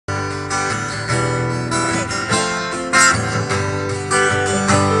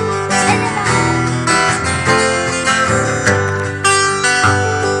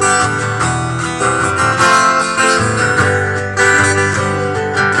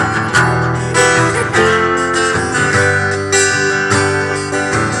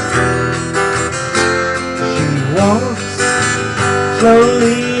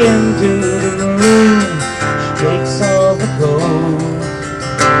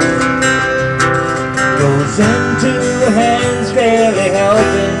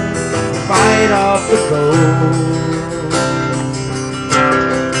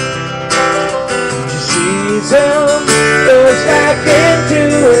him goes back into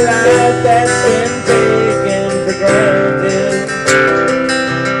a life that's been taken for granted.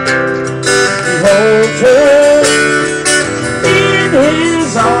 He holds her in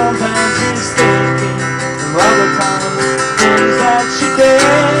his arms and he's thinking of other times, things that she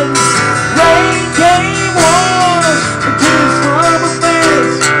did. Rain came once, and tears from her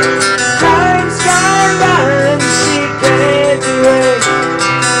face. Time skylines she can't erase.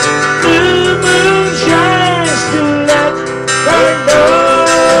 Blue moon shines to let her know.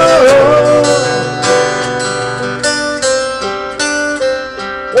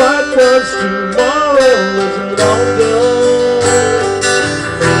 What was tomorrow was long ago.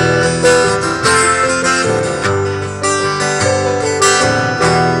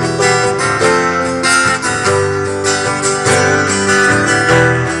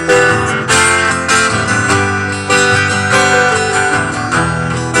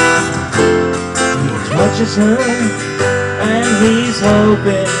 Touches her, and he's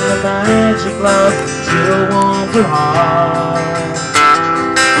hoping the magic love will warm her heart.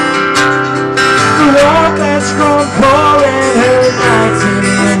 The warmth that's grown cold in her nights in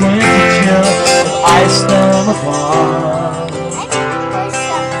the winter chill will ice them apart.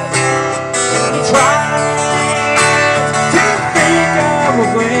 He tries to think of a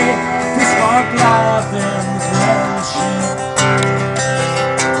way to spark life in this ocean.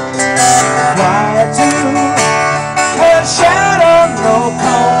 Quiet too, and shadow, no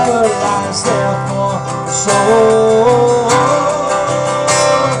comfort lies there for the soul.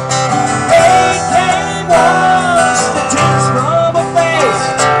 They came once, the tears from her face.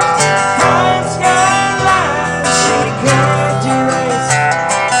 Time skyline she can't erase.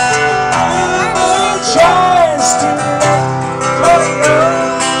 No choice to let her go.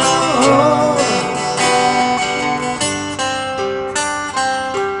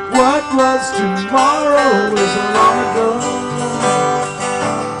 What was tomorrow is long ago.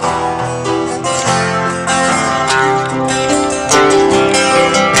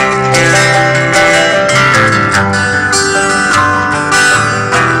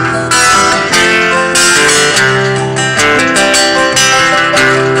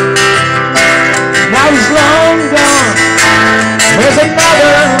 Now he's long gone. There's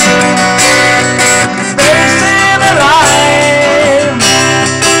another space in her life.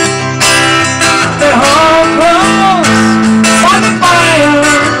 Their home clothes on the fire.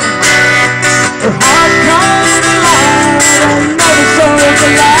 Her heart comes to life. Another soul's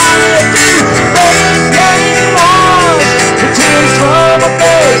alive. Rain came on, the tears from her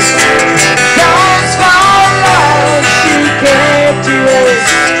face. Dark starlight she can't erase.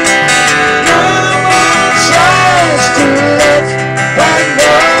 No more chance to let her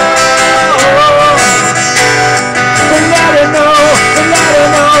know. To let her know, to let her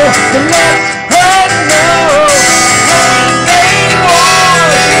know, to let her know. Rain came on,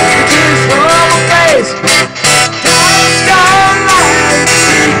 the tears from her face. Dark starlight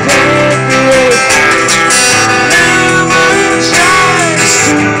she can't erase. No more chance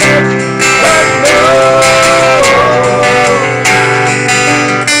to let her know.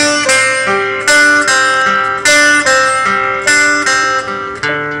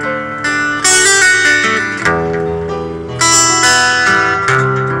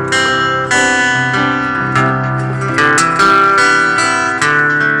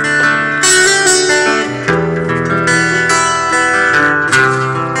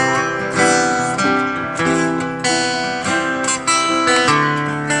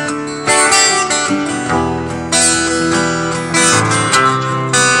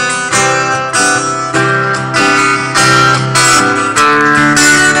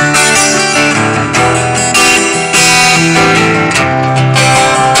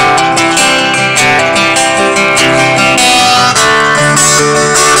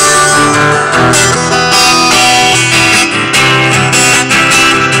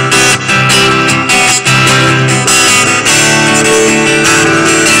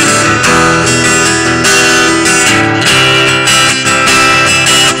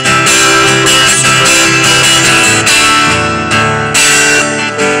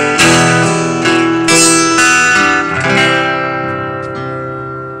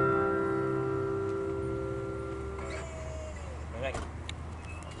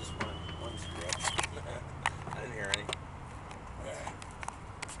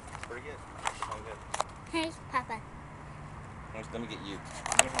 Here's Papa. Let me get you.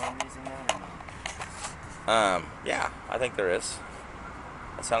 That? Yeah, I think there is.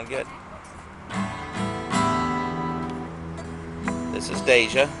 That sounds good. This is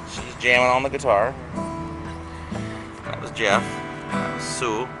Deja. She's jamming on the guitar. That was Jeff. That was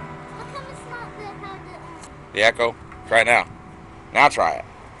Sue. How come it's not the, how the, The echo? Try it now. Now try it.